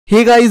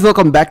Hey guys,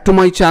 welcome back to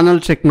my channel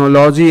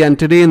Tricknology, and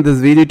today in this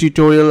video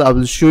tutorial I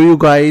will show you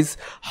guys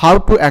how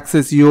to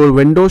access your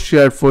Windows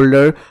share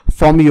folder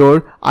from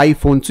your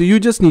iPhone. So you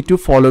just need to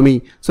follow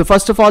me. So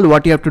first of all,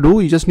 what you have to do,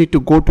 you just need to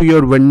go to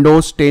your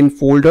Windows 10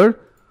 folder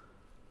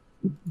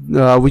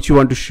which you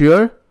want to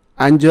share,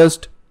 and so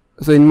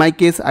in my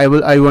case I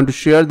want to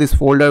share this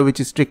folder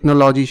which is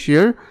Tricknology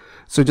share.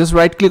 So just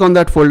right click on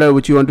that folder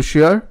which you want to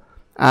share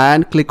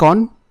and click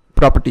on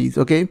properties.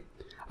 Okay,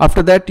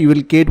 after that you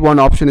will get one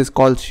option is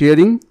called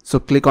sharing,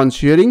 so click on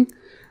sharing.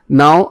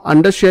 Now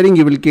under sharing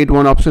you will get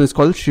one option is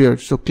called share,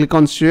 so click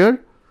on share.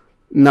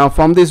 Now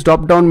from this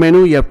drop down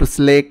menu you have to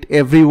select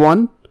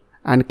everyone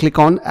and click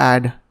on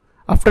add.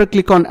 After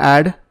click on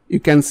add,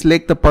 you can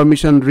select the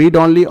permission read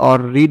only or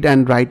read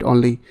and write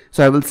only.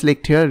 So I will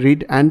select here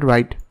read and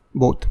write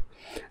both.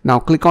 Now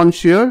click on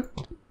share.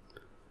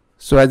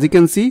 So as you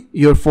can see,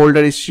 your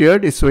folder is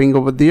shared, is showing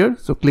over there.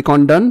 So click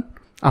on done.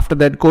 After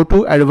that go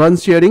to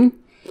advanced sharing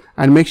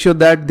and make sure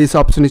that this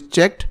option is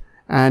checked,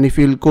 and if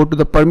you'll go to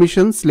the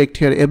permissions, select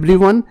here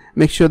everyone,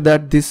 make sure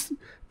that this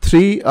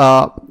three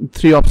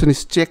option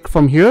is checked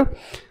from here.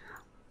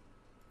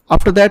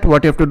 After that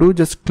what you have to do,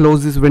 just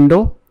close this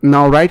window.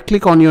 Now right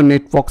click on your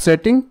network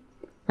setting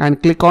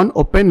and click on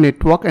open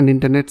network and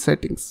internet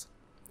settings.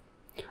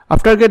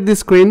 After get this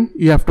screen,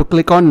 you have to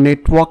click on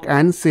network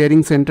and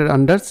sharing center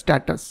under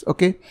status.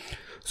 Okay,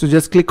 so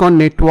just click on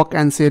network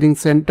and sharing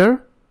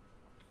center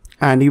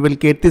and you will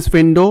get this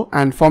window,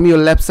 and from your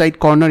left side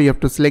corner you have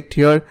to select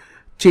here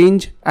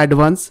change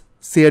advanced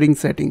sharing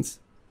settings.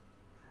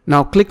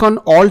 Now click on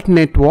alt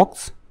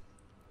networks,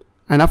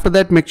 and after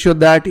that make sure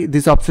that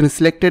this option is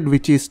selected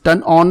which is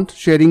turn on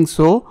sharing,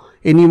 so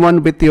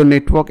anyone with your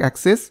network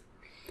access,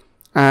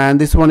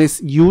 and this one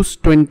is use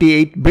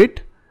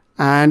 28-bit.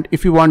 And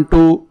if you want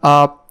to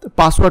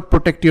password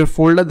protect your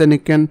folder, then you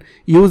can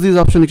use this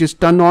option which is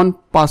turn on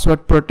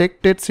password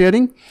protected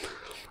sharing.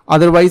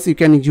 Otherwise you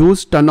can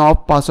use turn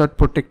off password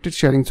protected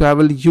sharing. So I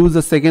will use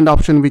the second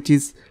option which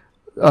is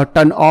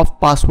turn off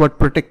password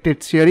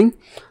protected sharing.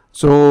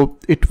 So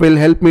it will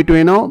help me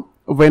to,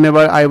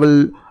 whenever I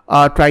will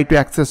try to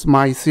access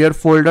my share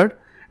folder,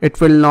 it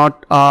will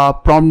not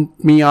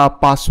prompt me a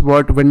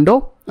password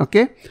window.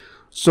 Okay,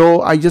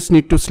 so I just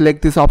need to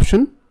select this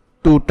option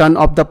to turn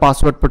off the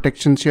password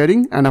protection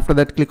sharing, and after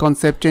that click on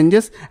save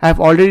changes. I have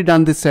already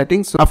done this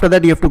setting. So after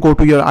that you have to go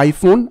to your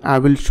iPhone. I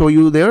will show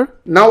you there.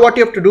 Now what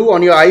you have to do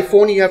on your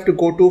iPhone, you have to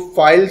go to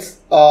files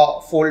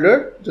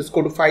folder. Just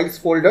go to files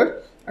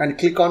folder and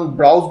click on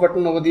browse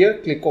button over there,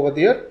 click over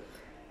there,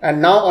 and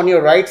now on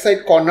your right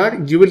side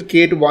corner you will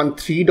get one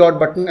 3-dot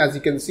button. As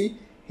you can see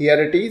here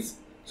it is.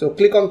 So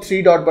click on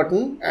 3-dot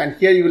button, and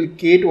here you will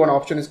get one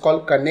option is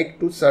called connect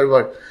to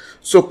server.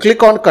 So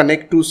click on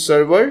connect to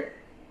server,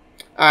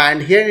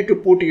 and here you need to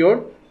put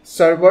your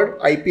server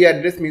IP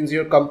address, means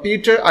your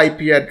computer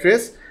IP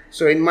address.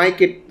 So in my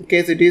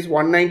case it is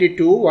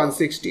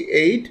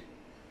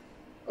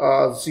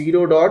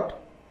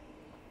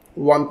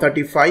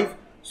 192.168.0.135.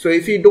 so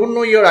if you don't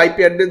know your IP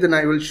address, then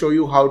I will show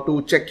you how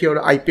to check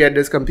your IP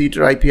address,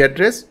 computer IP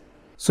address.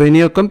 So in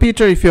your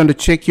computer, if you want to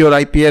check your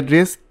IP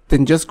address,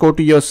 then just go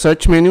to your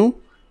search menu,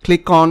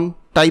 click on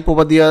type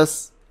over there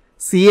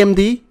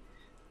CMD,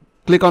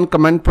 click on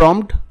command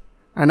prompt,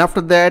 and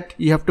after that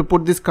you have to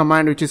put this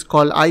command which is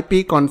called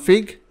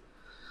ipconfig,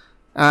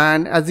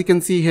 and as you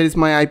can see here is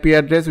my IP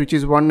address which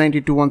is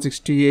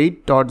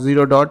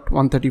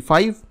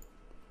 192.168.0.135.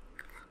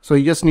 so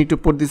you just need to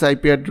put this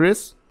IP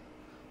address.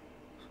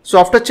 So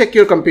after check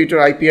your computer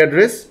IP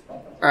address,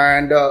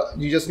 and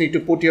you just need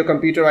to put your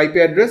computer IP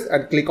address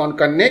and click on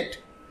connect,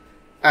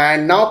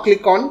 and now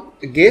click on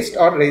guest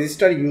or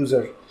register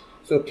user.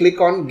 So click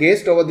on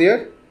guest over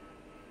there,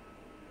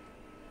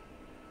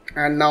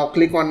 and now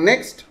click on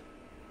next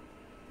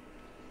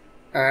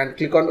and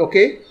click on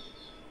OK,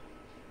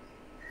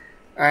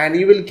 and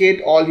you will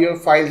get all your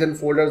files and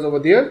folders over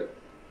there.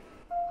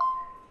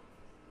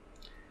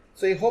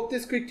 So I hope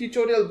this quick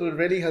tutorial will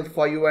really help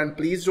for you, and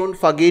please don't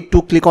forget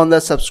to click on the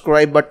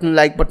subscribe button,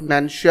 like button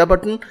and share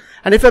button,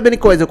 and if you have any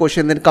quiz or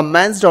question then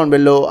comments down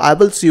below. I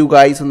will see you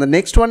guys on the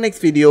next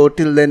video.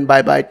 Till then,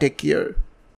 bye bye, take care.